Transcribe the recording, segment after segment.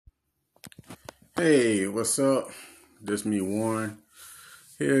Hey, what's up? This me, Warren,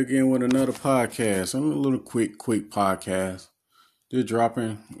 here again with another podcast. I'm a little quick podcast. Just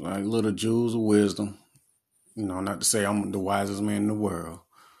dropping like little jewels of wisdom. Not to say I'm the wisest man in the world,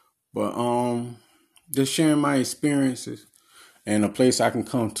 but just sharing my experiences and a place I can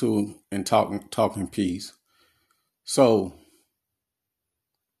come to and talk in peace. So,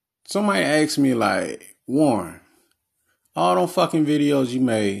 somebody asked me like, Warren, all them fucking videos you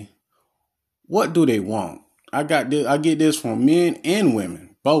made, what do they want? I get this from men and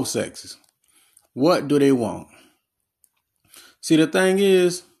women, both sexes. What do they want? See, the thing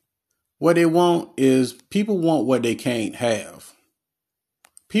is, what they want is people want what they can't have.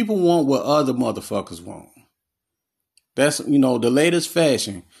 People want what other motherfuckers want. That's, the latest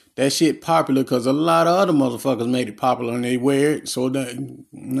fashion. That shit popular because a lot of other motherfuckers made it popular and they wear it. So that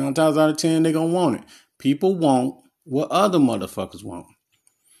 9 times out of 10, they gonna want it. People want what other motherfuckers want.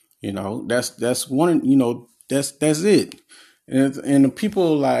 That's one, that's it. And the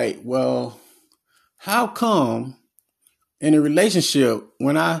people like, well, how come in a relationship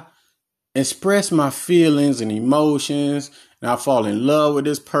when I express my feelings and emotions and I fall in love with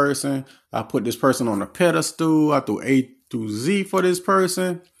this person, I put this person on a pedestal, I do A through Z for this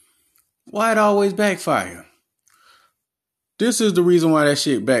person, why it always backfire? This is the reason why that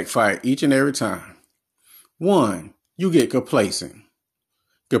shit backfire each and every time. One, you get complacent.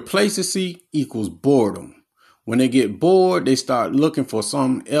 Complacency equals boredom. When they get bored, they start looking for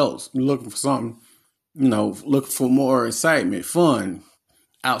something else, looking for more excitement, fun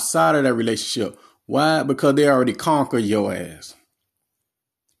outside of that relationship. Why? Because they already conquered your ass.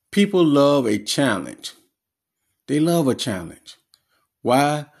 People love a challenge. They love a challenge.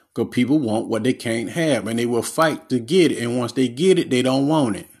 Why? Because people want what they can't have and they will fight to get it. And once they get it, they don't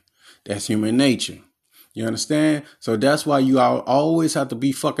want it. That's human nature. You understand? So that's why you always have to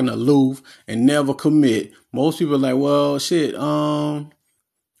be fucking aloof and never commit. Most people are like, well, shit, I'm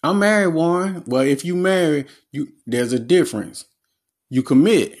married, Warren. Well, if you marry, there's a difference. You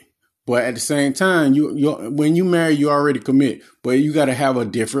commit. But at the same time, when you marry, you already commit. But you got to have a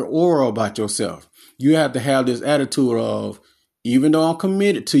different aura about yourself. You have to have this attitude of, even though I'm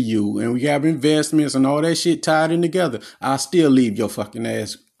committed to you and we have investments and all that shit tied in together, I'll still leave your fucking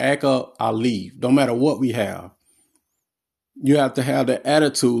ass. Act up, I'll leave. No matter what we have. You have to have the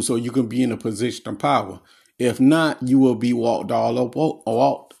attitude so you can be in a position of power. If not, you will be walked all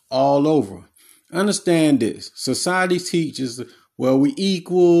over. Understand this. Society teaches, well, we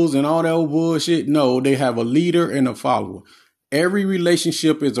equals and all that old bullshit. No, they have a leader and a follower. Every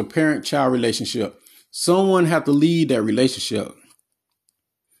relationship is a parent-child relationship. Someone have to lead that relationship.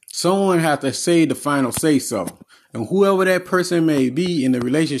 Someone have to say the final say so. And whoever that person may be in the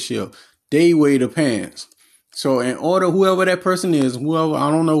relationship, they weigh the pants. So in order, whoever that person is, whoever, I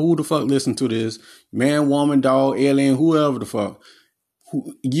don't know who the fuck listen to this, man, woman, dog, alien, whoever the fuck,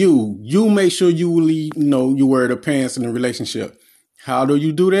 you make sure you lead, you wear the pants in the relationship. How do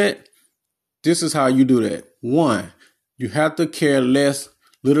you do that? This is how you do that. One, you have to care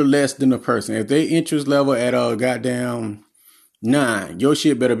little less than the person. If their interest level at a goddamn 9, your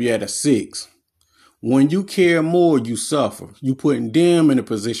shit better be at a 6. When you care more, you suffer. You putting them in a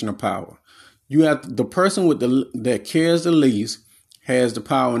position of power. You have the person that cares the least has the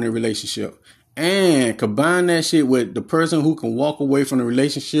power in the relationship. And combine that shit with the person who can walk away from the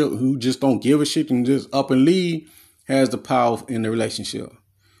relationship, who just don't give a shit and just up and leave, has the power in the relationship.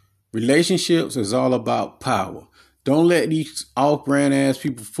 Relationships is all about power. Don't let these off-brand ass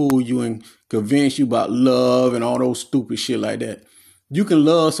people fool you and convince you about love and all those stupid shit like that. You can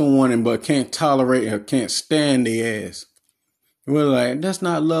love someone but can't tolerate or can't stand their ass. We're like, that's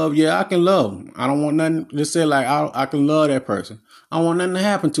not love. Yeah, I can love them. I don't want nothing to say like I can love that person. I don't want nothing to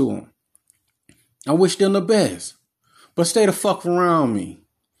happen to them. I wish them the best. But stay the fuck around me.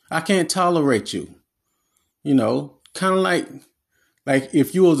 I can't tolerate you. Kind of like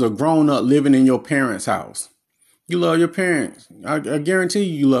if you was a grown up living in your parents' house. You love your parents. I guarantee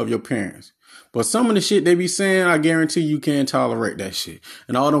you love your parents. But some of the shit they be saying, I guarantee you can't tolerate that shit.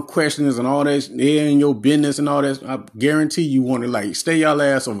 And all them questions and all that, they're in your business and all that, I guarantee you want to stay y'all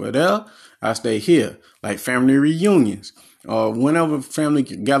ass over there. I stay here. Like family reunions. Or whenever family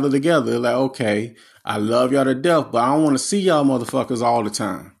gather together, like, okay, I love y'all to death, but I don't want to see y'all motherfuckers all the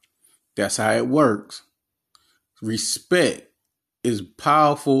time. That's how it works. Respect is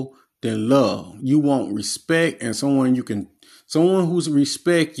powerful than love. You want respect and someone who's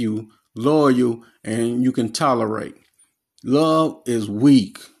respect you, loyal, and you can tolerate. Love is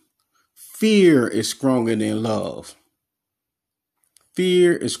weak. Fear is stronger than love.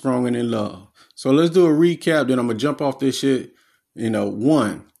 Fear is stronger than love. So let's do a recap. Then I'm going to jump off this shit.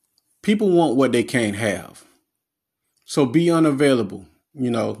 1, People want what they can't have. So be unavailable.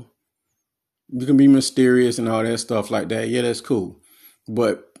 You can be mysterious and all that stuff like that. Yeah, that's cool.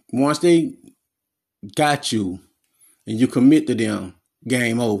 But once they got you and you commit to them,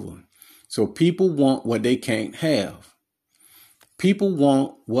 game over. So people want what they can't have. People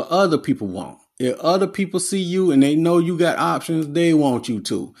want what other people want. If other people see you and they know you got options, they want you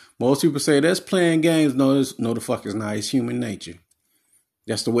to. Most people say that's playing games. No, the fuck it's not. It's human nature.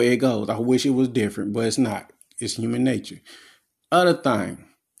 That's the way it goes. I wish it was different, but it's not. It's human nature. Other thing,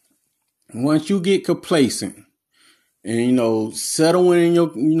 once you get complacent and settling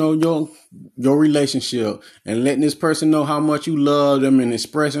in your relationship and letting this person know how much you love them and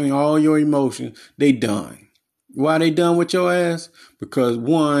expressing all your emotions, they done. Why they done with your ass? Because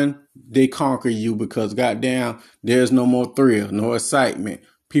one, they conquer you because goddamn, there's no more thrill, no excitement.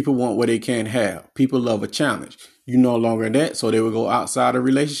 People want what they can't have. People love a challenge. You no longer that, so they will go outside a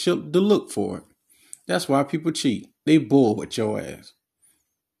relationship to look for it. That's why people cheat. They bull with your ass.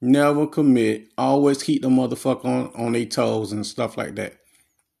 Never commit. Always keep the motherfucker on their toes and stuff like that.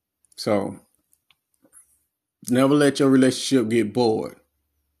 So, never let your relationship get bored.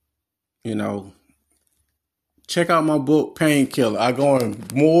 Check out my book, Painkiller. I go in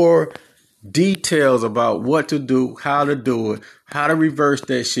more details about what to do, how to do it, how to reverse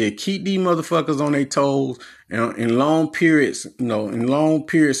that shit. Keep these motherfuckers on their toes and in long periods,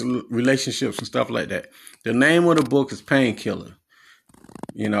 relationships and stuff like that. The name of the book is Painkiller.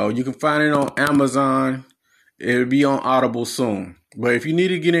 You can find it on Amazon. It'll be on Audible soon. But if you need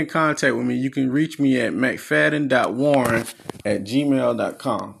to get in contact with me, you can reach me at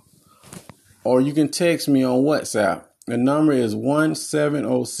mcfadden.warren@gmail.com. Or you can text me on WhatsApp. The number is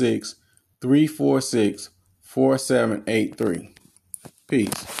 1706-346-4783.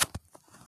 Peace.